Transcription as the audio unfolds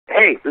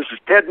Hey, this is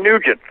Ted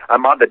Nugent.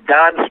 I'm on the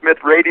Don Smith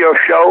radio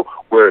show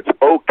where it's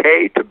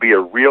okay to be a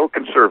real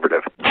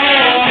conservative.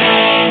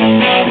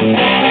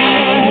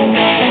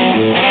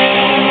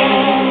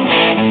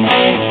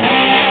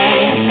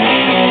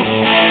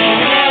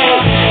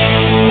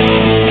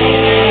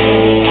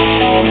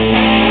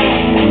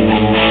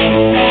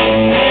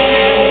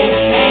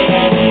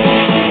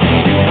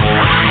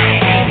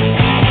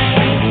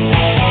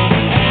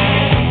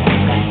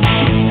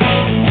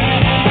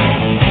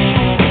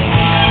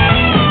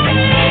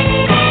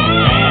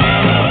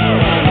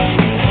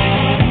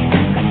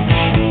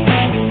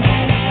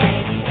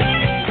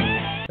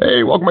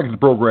 Hey, welcome back to the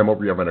program.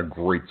 Hope you're having a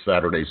great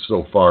Saturday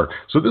so far.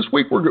 So this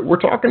week we're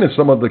talking to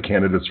some of the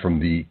candidates from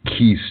the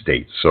key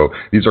states. So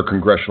these are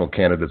congressional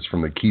candidates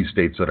from the key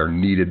states that are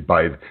needed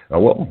by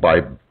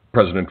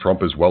President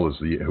Trump as well as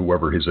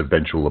whoever his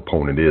eventual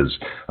opponent is.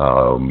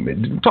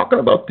 Talking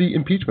about the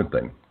impeachment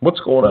thing. What's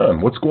going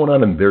on? What's going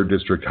on in their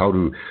district? How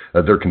do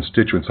their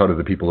constituents, how do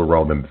the people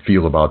around them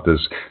feel about this?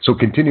 So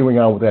continuing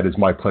on with that, it's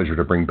my pleasure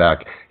to bring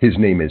back, his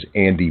name is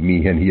Andy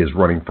Meehan. He is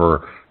running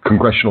for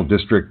Congressional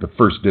District, the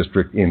 1st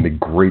District in the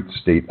great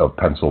state of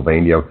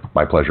Pennsylvania.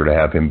 My pleasure to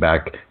have him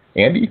back.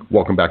 Andy,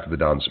 welcome back to the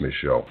Don Smith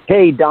Show.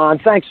 Hey, Don,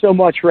 thanks so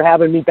much for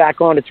having me back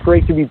on. It's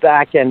great to be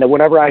back, and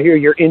whenever I hear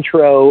your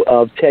intro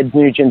of Ted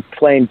Nugent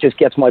playing, just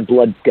gets my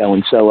blood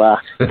going, so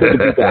good to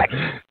be back.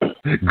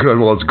 Good.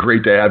 Well, it's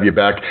great to have you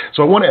back.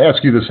 So I want to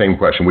ask you the same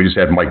question. We just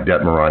had Mike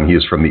Detmer on. He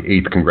is from the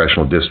 8th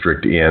Congressional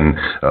District in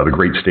the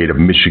great state of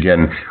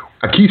Michigan.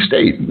 A key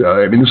state.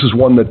 This is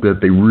one that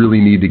they really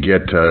need to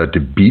get to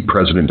beat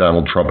President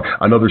Donald Trump.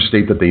 Another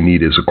state that they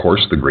need is, of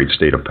course, the great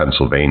state of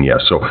Pennsylvania.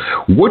 So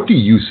what do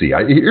you see?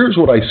 Here's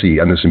what I see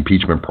on this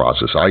impeachment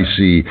process. I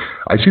see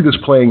this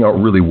playing out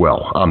really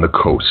well on the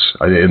coasts,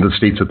 in the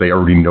states that they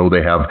already know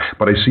they have,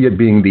 but I see it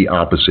being the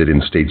opposite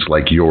in states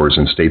like yours,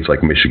 in states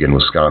like Michigan,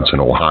 Wisconsin,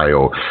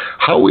 Ohio.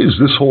 How is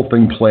this whole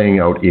thing playing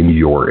out in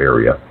your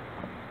area?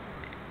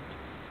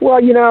 Well,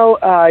 you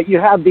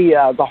have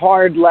the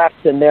hard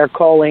left, and they're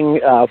calling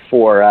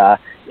for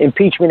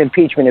impeachment.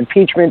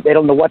 They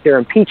don't know what they're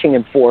impeaching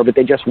him for, but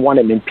they just want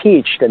him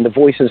impeached, and the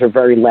voices are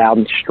very loud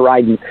and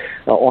strident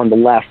on the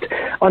left.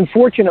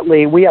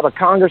 Unfortunately, we have a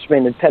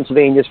congressman in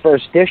Pennsylvania's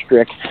 1st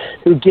District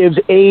who gives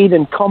aid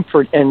and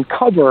comfort and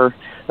cover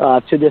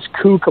to this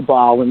coup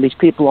cabal and these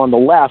people on the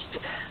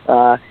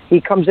left.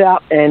 He comes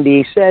out and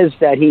he says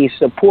that he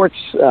supports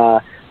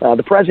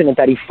the president,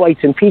 that he fights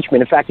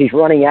impeachment. In fact, he's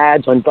running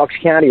ads on Bucks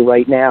County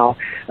right now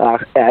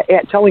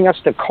telling us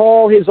to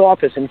call his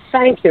office and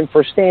thank him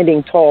for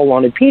standing tall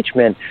on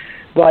impeachment.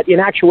 But in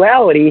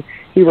actuality,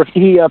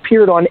 he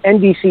appeared on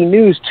NBC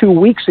News 2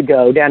 weeks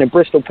ago down in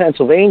Bristol,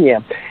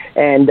 Pennsylvania,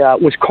 and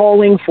was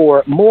calling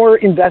for more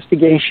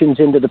investigations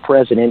into the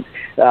president,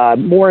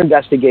 more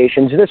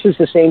investigations. This is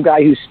the same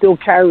guy who's still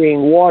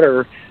carrying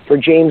water for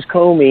James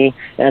Comey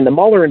and the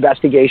Mueller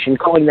investigation,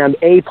 calling them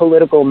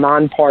apolitical,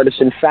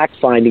 nonpartisan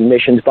fact-finding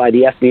missions by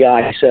the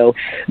FBI. So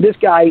this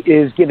guy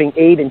is giving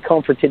aid and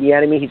comfort to the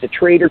enemy. He's a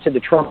traitor to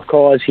the Trump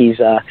cause. He's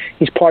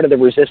part of the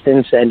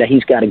resistance, and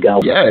he's got to go.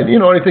 Yeah,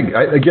 I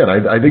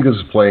think this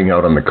is playing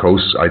out on the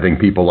coast. I think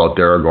people out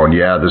there are going,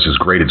 yeah, this is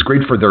great. It's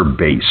great for their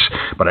base.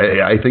 But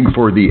I think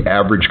for the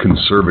average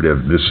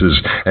conservative, this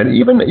is, and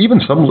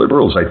even some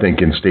liberals, I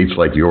think, in states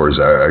like yours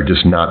are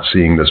just not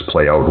seeing this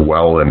play out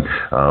well. And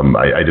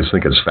I just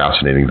think it's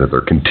fascinating that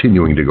they're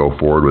continuing to go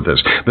forward with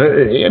this.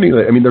 Andy,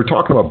 they're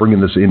talking about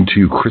bringing this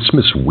into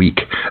Christmas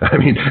week.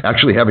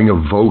 Actually having a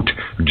vote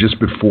just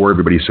before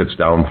everybody sits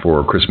down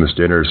for Christmas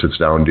dinner, sits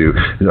down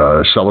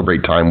to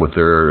celebrate time with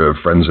their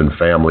friends and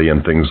family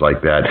and things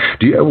like that.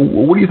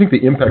 What do you think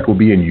the impact will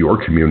be in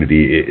your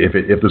community if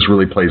this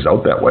really plays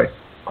out that way?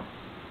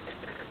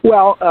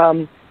 Well,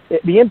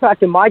 the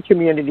impact in my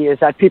community is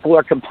that people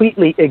are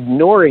completely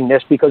ignoring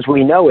this because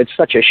we know it's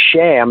such a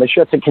sham. It's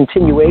just a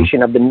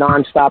continuation of the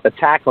nonstop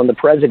attack on the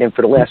president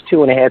for the last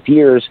 2.5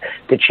 years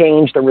to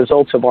change the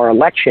results of our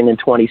election in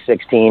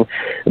 2016.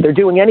 They're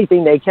doing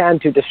anything they can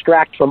to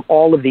distract from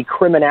all of the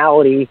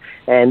criminality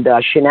and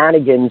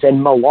shenanigans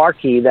and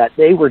malarkey that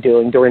they were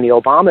doing during the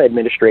Obama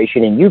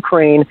administration in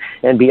Ukraine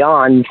and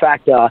beyond. In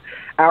fact,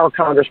 our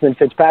Congressman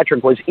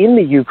Fitzpatrick was in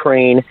the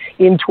Ukraine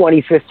in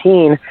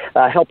 2015,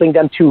 helping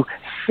them to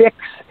fix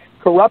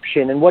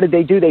corruption. And what did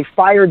they do? They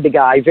fired the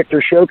guy,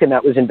 Victor Shokin,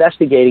 that was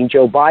investigating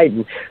Joe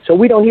Biden. So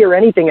we don't hear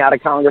anything out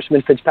of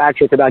Congressman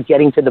Fitzpatrick about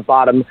getting to the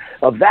bottom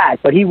of that,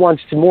 but he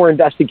wants more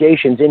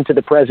investigations into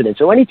the president.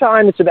 So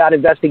anytime it's about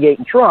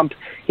investigating Trump,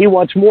 he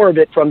wants more of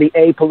it from the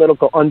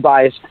apolitical,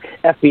 unbiased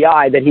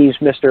FBI that he's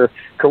Mr.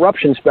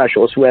 Corruption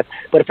Specialist with.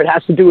 But if it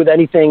has to do with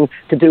anything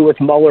to do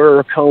with Mueller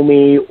or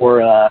Comey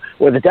or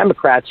the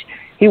Democrats,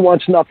 he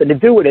wants nothing to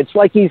do with it. It's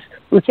like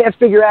we can't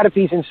figure out if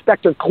he's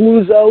Inspector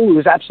Clouseau,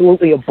 who's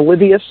absolutely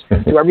oblivious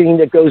to everything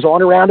that goes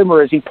on around him,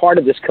 or is he part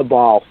of this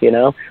cabal,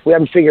 We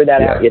haven't figured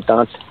that out yet,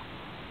 Don.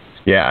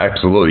 Yeah,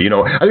 absolutely.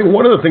 I think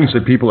one of the things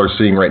that people are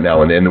seeing right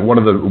now, and one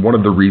of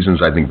the reasons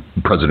I think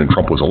President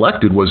Trump was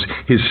elected was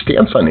his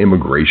stance on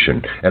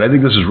immigration. And I think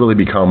this has really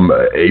become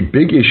a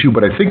big issue,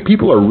 but I think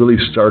people are really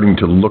starting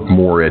to look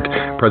more at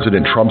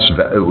President Trump's,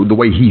 the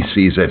way he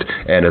sees it,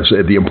 and as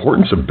the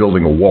importance of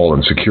building a wall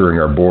and securing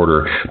our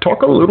border.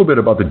 Talk a little bit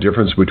about the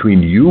difference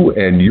between you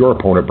and your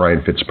opponent,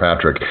 Brian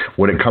Fitzpatrick,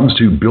 when it comes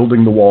to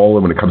building the wall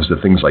and when it comes to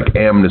things like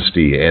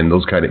amnesty and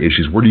those kind of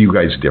issues. Where do you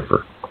guys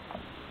differ?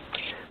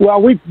 Well,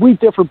 we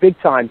differ big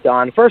time,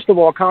 Don. First of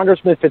all,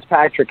 Congressman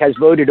Fitzpatrick has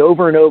voted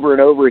over and over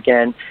and over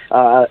again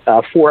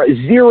for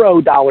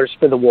 $0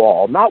 for the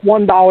wall. Not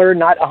 $1,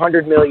 not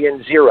 $100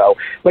 million, zero.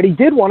 But he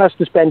did want us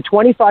to spend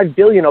 $25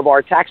 billion of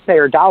our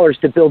taxpayer dollars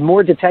to build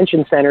more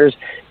detention centers,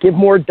 give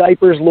more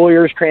diapers,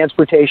 lawyers,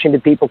 transportation to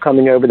people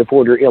coming over the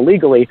border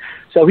illegally.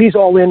 So he's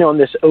all in on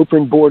this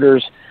open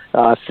borders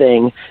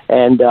thing,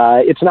 and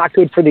it's not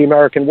good for the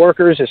American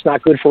workers. It's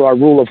not good for our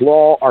rule of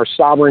law, our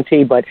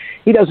sovereignty, but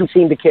he doesn't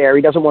seem to care.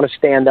 He doesn't want to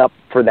stand up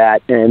for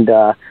that, and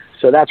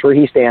so that's where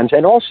he stands.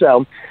 And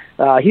also,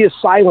 he is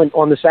silent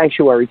on the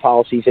sanctuary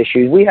policies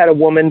issues. We had a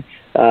woman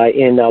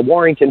in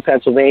Warrington,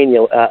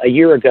 Pennsylvania, a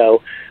year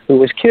ago who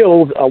was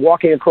killed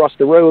walking across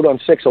the road on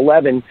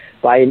 611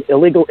 by an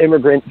illegal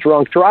immigrant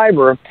drunk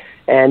driver.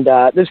 And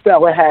this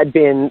fella had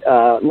been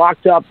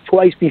locked up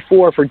twice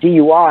before for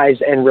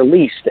DUIs and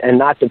released and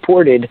not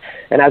deported.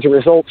 And as a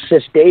result,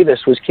 Sis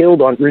Davis was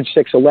killed on Route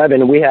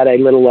 611. And we had a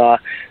little,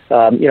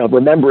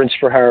 remembrance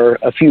for her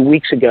a few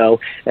weeks ago.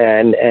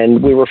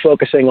 And we were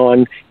focusing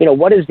on,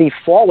 what is the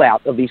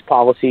fallout of these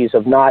policies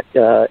of not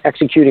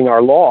executing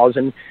our laws?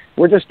 And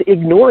we're just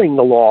ignoring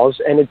the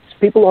laws. And it's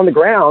people on the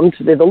ground,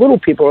 the little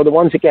people are the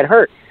ones that get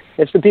hurt.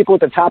 It's the people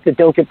at the top that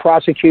don't get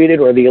prosecuted,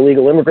 or the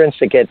illegal immigrants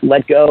that get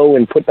let go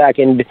and put back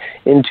into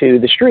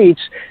the streets.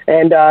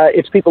 And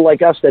it's people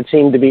like us that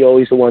seem to be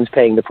always the ones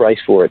paying the price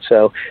for it.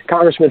 So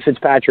Congressman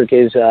Fitzpatrick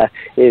is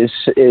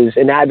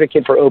an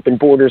advocate for open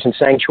borders and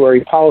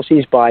sanctuary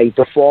policies by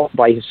default,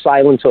 by his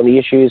silence on the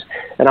issues.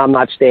 And I'm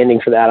not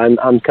standing for that.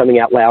 I'm coming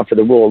out loud for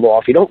the rule of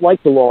law. If you don't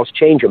like the laws,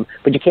 change them,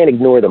 but you can't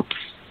ignore them.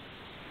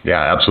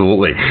 Yeah,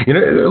 absolutely.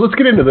 Let's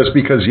get into this,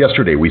 because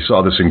yesterday we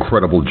saw this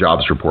incredible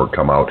jobs report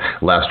come out,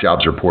 last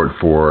jobs report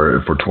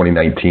for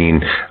 2019.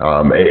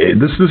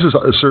 This is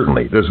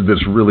certainly,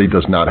 this really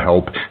does not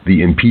help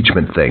the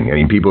impeachment thing. I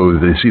mean, people,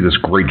 they see this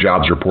great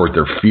jobs report,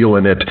 they're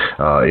feeling it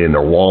in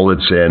their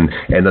wallets, and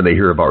then they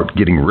hear about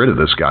getting rid of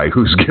this guy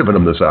who's given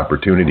them this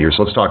opportunity here.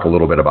 So let's talk a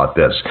little bit about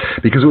this,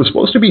 because it was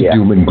supposed to be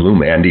doom and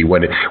gloom, Andy,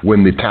 when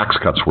the tax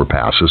cuts were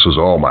passed. This was,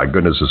 oh my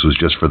goodness, this was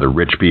just for the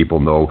rich people.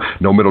 No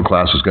middle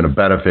class was going to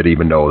benefit,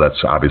 even though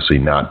that's obviously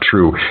not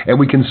true. And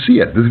we can see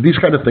it. These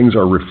kind of things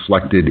are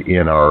reflected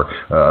in our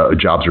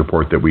jobs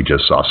report that we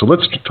just saw. So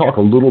let's talk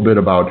a little bit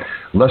about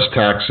less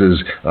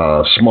taxes,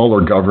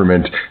 smaller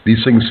government.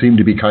 These things seem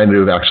to be kind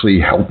of actually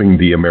helping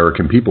the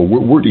American people.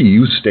 Where do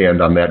you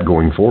stand on that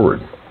going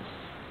forward?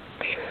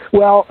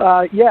 Well,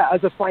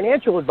 as a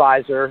financial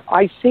advisor,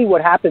 I see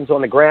what happens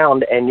on the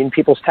ground and in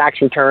people's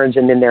tax returns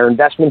and in their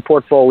investment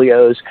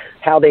portfolios,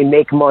 how they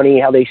make money,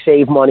 how they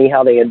save money,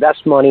 how they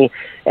invest money.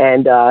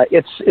 And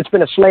it's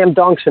been a slam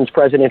dunk since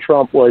President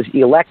Trump was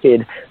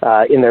elected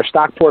in their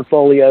stock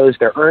portfolios.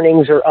 Their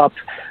earnings are up.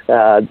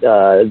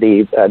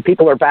 The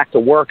people are back to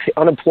work.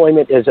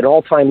 Unemployment is at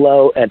all-time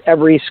low at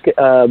every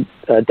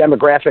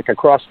demographic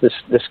across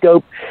the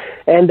scope.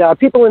 And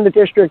people in the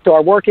district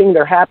are working.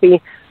 They're happy.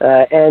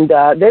 And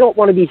they don't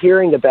want to be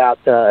hearing about,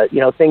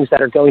 things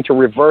that are going to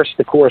reverse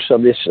the course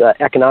of this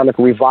economic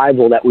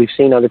revival that we've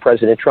seen under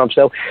President Trump.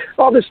 So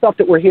all this stuff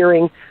that we're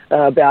hearing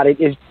about it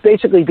is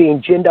basically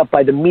being ginned up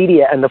by the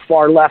media and the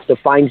far left to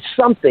find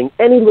something,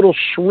 any little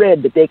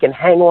shred that they can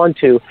hang on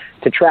to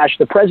trash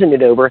the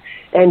president over.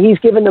 And he's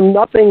given them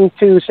nothing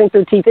to sink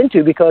their teeth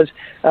into, because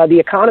the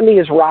economy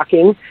is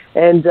rocking,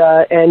 and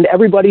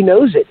everybody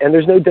knows it, and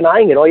there's no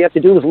denying it. All you have to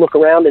do is look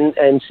around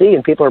and see,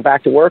 and people are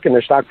back to work, and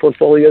their stock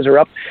portfolios are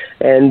up,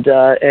 and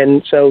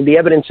so the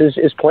evidence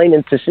is plain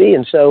to see,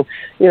 and so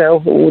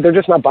they're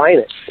just not buying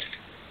it.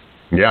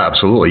 Yeah,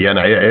 absolutely. And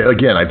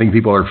I think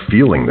people are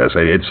feeling this.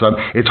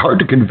 It's hard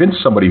to convince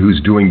somebody who's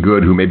doing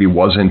good, who maybe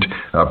wasn't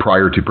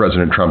prior to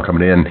President Trump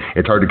coming in.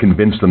 It's hard to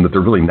convince them that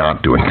they're really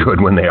not doing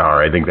good when they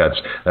are. I think that's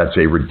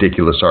a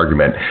ridiculous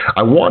argument.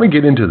 I want to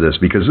get into this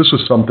because this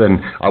was something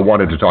I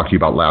wanted to talk to you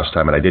about last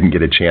time, and I didn't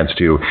get a chance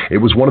to. It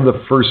was one of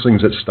the first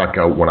things that stuck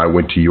out when I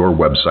went to your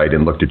website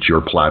and looked at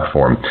your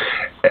platform.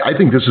 I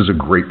think this is a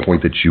great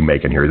point that you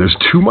make in here. There's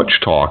too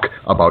much talk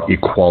about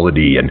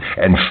equality and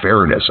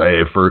fairness.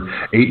 For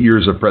 8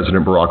 years of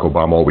President Barack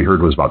Obama, all we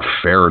heard was about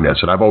fairness.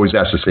 And I've always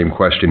asked the same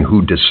question: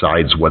 who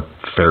decides what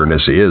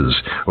fairness is?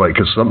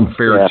 Because something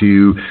fair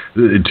to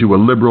a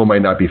liberal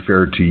might not be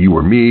fair to you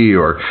or me.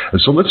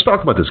 So let's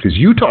talk about this, because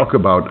you talk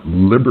about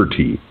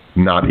liberty,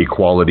 not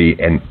equality,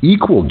 and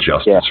equal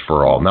justice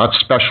for all, not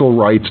special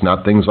rights,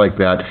 not things like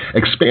that.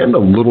 Expand a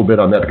little bit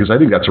on that, because I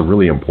think that's a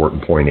really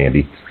important point,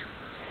 Andy.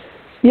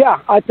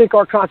 Yeah, I think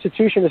our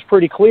Constitution is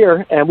pretty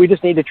clear, and we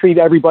just need to treat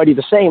everybody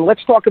the same.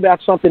 Let's talk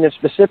about something in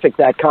specific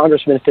that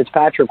Congressman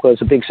Fitzpatrick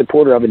was a big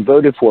supporter of and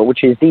voted for,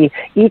 which is the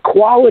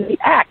Equality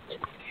Act.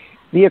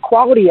 The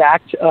Equality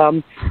Act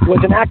was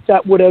an act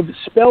that would have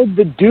spelled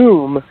the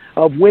doom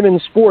of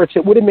women's sports.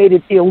 It would have made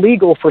it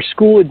illegal for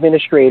school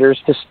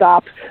administrators to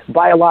stop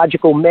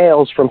biological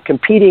males from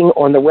competing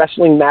on the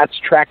wrestling mats,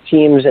 track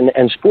teams, and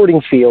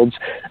sporting fields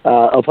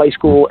of high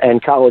school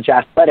and college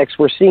athletics.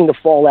 We're seeing the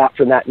fallout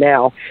from that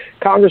now.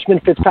 Congressman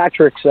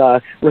Fitzpatrick's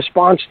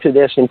response to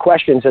this and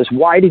questions as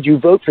why did you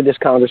vote for this,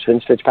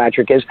 Congressman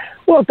Fitzpatrick, is,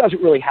 well, it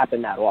doesn't really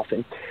happen that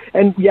often.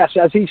 And yes,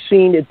 as he's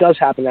seen, it does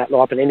happen that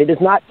often, and it is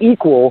not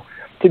equal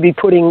to be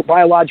putting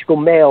biological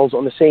males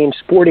on the same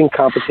sporting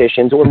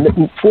competitions or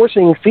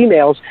forcing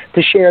females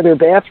to share their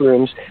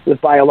bathrooms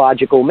with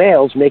biological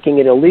males, making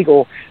it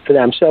illegal for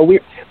them. So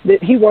they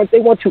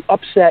want to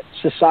upset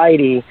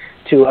society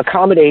to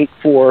accommodate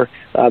for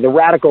the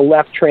radical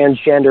left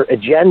transgender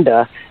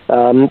agenda.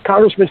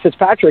 Congressman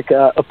Fitzpatrick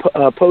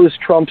opposed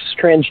Trump's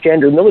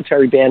transgender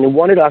military ban and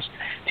wanted us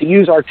to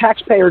use our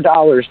taxpayer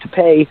dollars to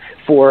pay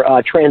for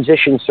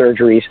transition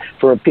surgeries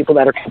for people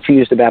that are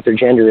confused about their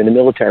gender in the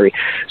military.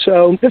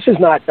 So this is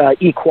not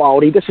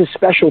equality. This is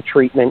special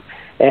treatment.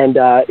 And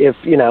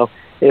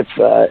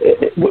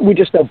we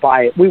just don't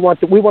buy it. We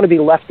want to be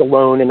left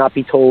alone and not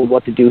be told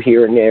what to do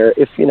here and there.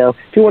 If you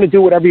want to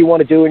do whatever you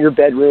want to do in your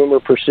bedroom or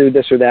pursue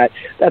this or that,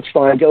 that's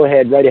fine. Go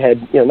ahead, right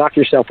ahead. Knock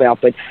yourself out.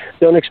 But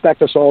don't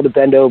expect us all to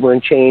bend over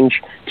and change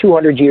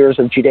 200 years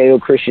of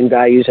Judeo-Christian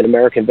values and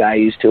American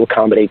values to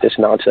accommodate this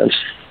nonsense.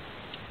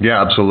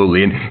 Yeah,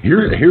 absolutely. And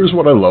here's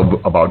what I love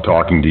about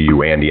talking to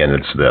you, Andy, and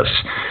it's this.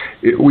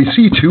 We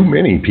see too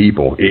many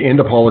people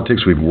into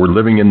politics. We're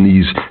living in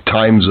these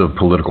times of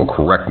political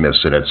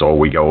correctness, and it's,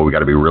 we got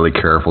to be really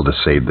careful to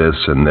say this,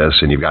 and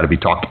you got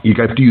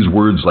to use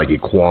words like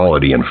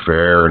equality and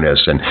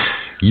fairness, and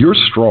you're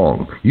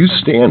strong. You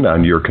stand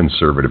on your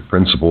conservative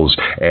principles,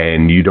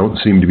 and you don't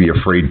seem to be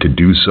afraid to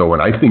do so.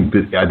 And I think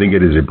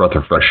it is a breath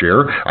of fresh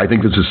air. I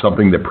think this is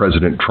something that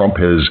President Trump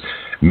has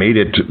made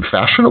it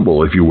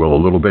fashionable, if you will, a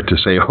little bit, to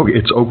say,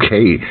 it's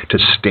okay to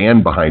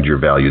stand behind your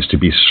values, to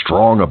be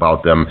strong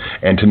about them,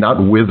 and to not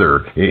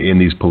wither in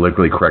these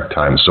politically correct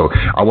times. So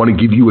I want to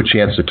give you a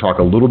chance to talk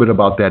a little bit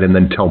about that, and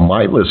then tell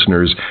my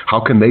listeners how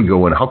can they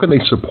go and how can they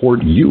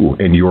support you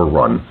in your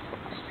run.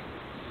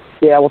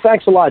 Yeah, well,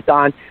 thanks a lot,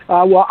 Don.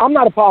 Well, I'm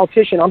not a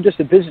politician. I'm just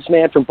a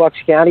businessman from Bucks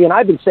County, and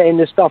I've been saying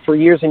this stuff for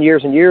years and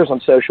years and years on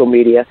social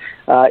media.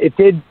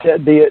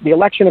 The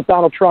election of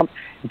Donald Trump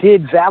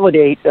did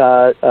validate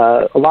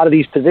a lot of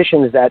these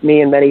positions that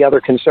me and many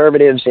other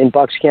conservatives in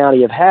Bucks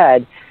County have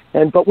had.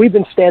 But we've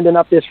been standing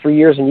up this for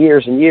years and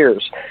years and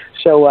years.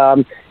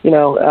 So,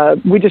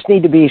 we just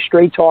need to be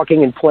straight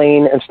talking and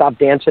plain and stop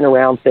dancing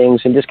around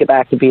things and just get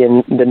back to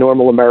being the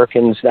normal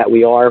Americans that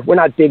we are. We're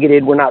not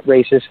bigoted. We're not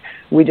racist.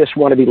 We just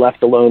want to be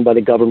left alone by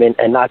the government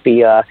and not be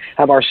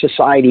have our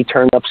society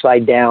turned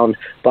upside down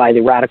by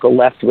the radical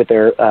left with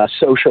their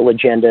social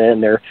agenda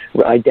and their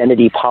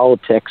identity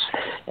politics.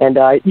 And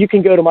you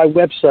can go to my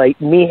website,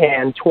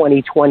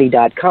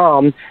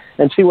 Meehan2020.com,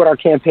 and see what our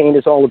campaign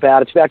is all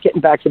about. It's about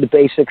getting back to the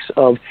basics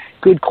of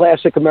good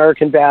classic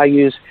American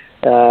values,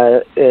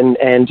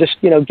 and just,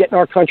 getting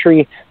our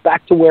country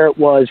back to where it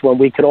was when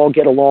we could all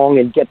get along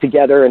and get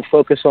together and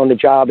focus on the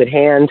job at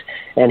hand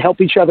and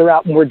help each other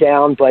out when we're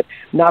down, but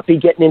not be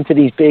getting into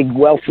these big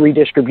wealth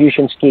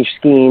redistribution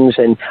schemes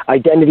and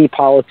identity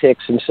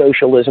politics and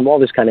socialism, all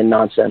this kind of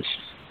nonsense.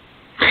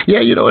 Yeah,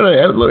 I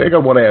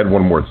want to add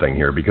one more thing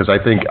here, because I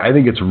think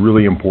it's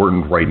really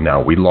important right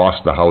now. We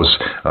lost the House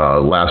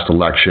last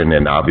election,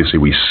 and obviously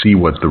we see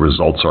what the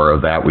results are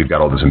of that. We've got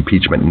all this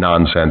impeachment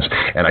nonsense,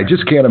 and I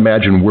just can't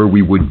imagine where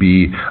we would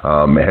be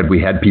had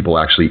we had people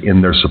actually in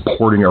there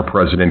supporting our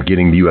president,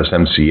 getting the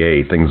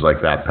USMCA, things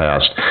like that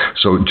passed.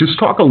 So just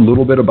talk a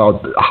little bit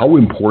about how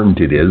important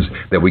it is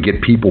that we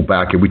get people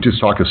back. And we just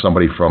talked to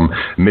somebody from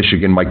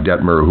Michigan, Mike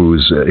Detmer,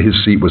 whose his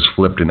seat was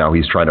flipped, and now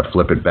he's trying to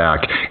flip it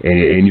back.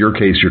 In your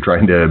case, you're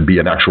trying to be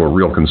an actual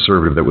real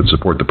conservative that would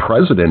support the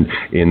president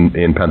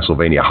in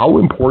Pennsylvania. How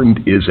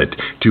important is it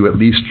to at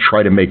least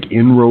try to make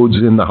inroads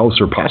in the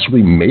House, or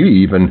possibly maybe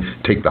even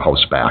take the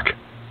House back?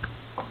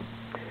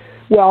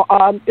 Well,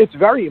 it's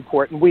very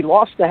important. We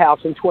lost the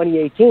House in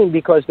 2018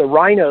 because the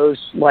rhinos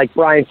like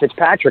Brian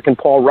Fitzpatrick and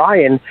Paul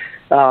Ryan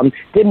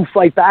didn't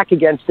fight back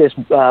against this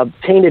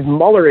tainted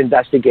Mueller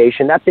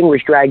investigation. That thing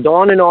was dragged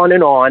on and on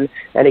and on,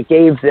 and it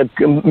gave the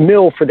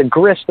mill for the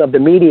grist of the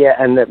media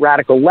and the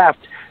radical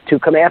left to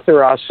come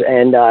after us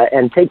and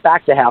take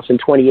back the House in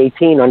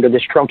 2018 under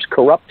this Trump's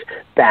corrupt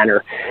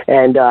banner.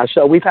 And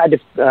so we've had to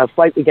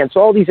fight against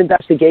all these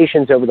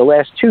investigations over the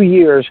last 2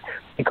 years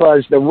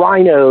because the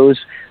rhinos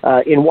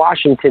in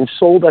Washington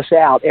sold us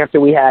out after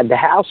we had the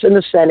House and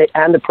the Senate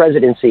and the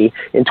presidency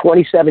in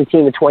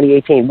 2017 and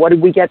 2018. What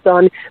did we get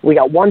done? We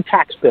got one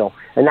tax bill,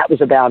 and that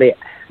was about it.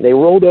 They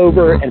rolled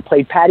over and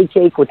played patty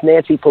cake with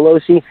Nancy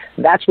Pelosi.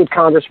 That's what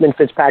Congressman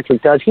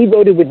Fitzpatrick does. He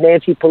voted with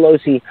Nancy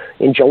Pelosi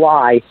in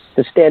July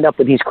to stand up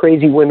with these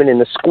crazy women in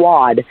the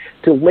squad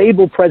to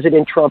label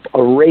President Trump a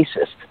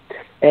racist.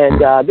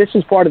 And this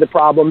is part of the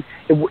problem.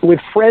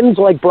 With friends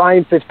like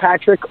Brian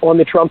Fitzpatrick on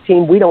the Trump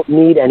team, we don't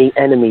need any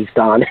enemies,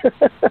 Don.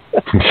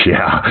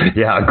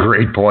 Yeah,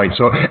 great point.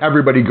 So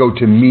everybody go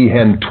to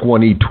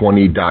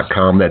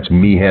Meehan2020.com. That's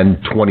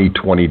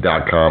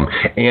Meehan2020.com.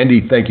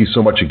 Andy, thank you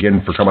so much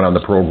again for coming on the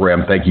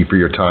program. Thank you for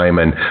your time,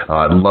 and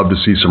I'd love to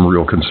see some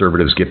real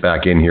conservatives get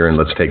back in here, and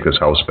let's take this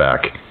house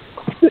back.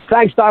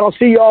 Thanks, Don. I'll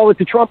see you all at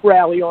the Trump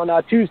rally on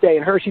Tuesday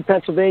in Hershey,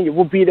 Pennsylvania.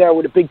 We'll be there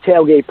with a big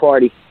tailgate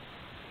party.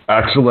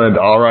 Excellent.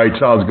 All right.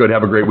 Sounds good.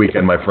 Have a great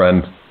weekend, my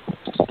friend.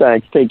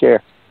 Thanks. Take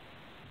care.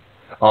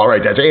 All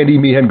right. That's Andy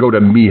Meehan. Go to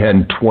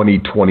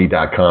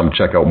Meehan2020.com.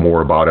 Check out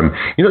more about him.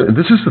 You know,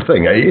 this is the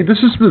thing. This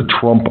is the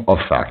Trump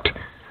effect.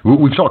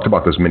 We've talked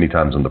about this many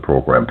times in the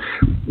program.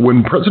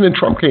 When President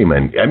Trump came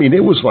in, I mean,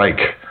 it was like,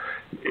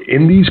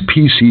 in these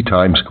PC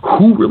times,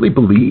 who really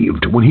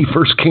believed when he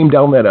first came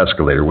down that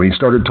escalator, when he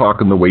started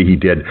talking the way he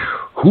did,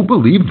 who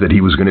believed that he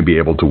was going to be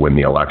able to win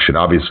the election?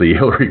 Obviously,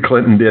 Hillary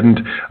Clinton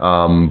didn't,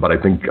 but I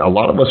think a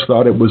lot of us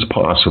thought it was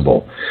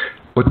possible.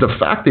 But the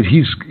fact that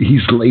he's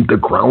laid the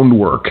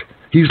groundwork.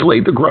 He's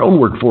laid the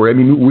groundwork for it. I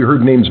mean, we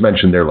heard names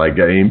mentioned there, like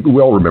we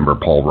all remember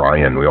Paul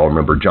Ryan, we all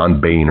remember John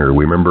Boehner,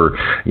 we remember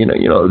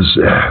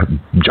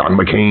John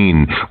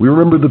McCain. We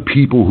remember the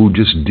people who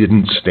just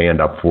didn't stand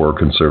up for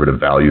conservative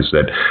values,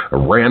 that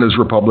ran as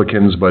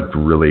Republicans, but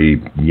really,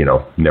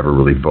 never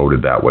really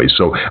voted that way.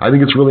 So I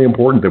think it's really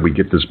important that we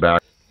get this back.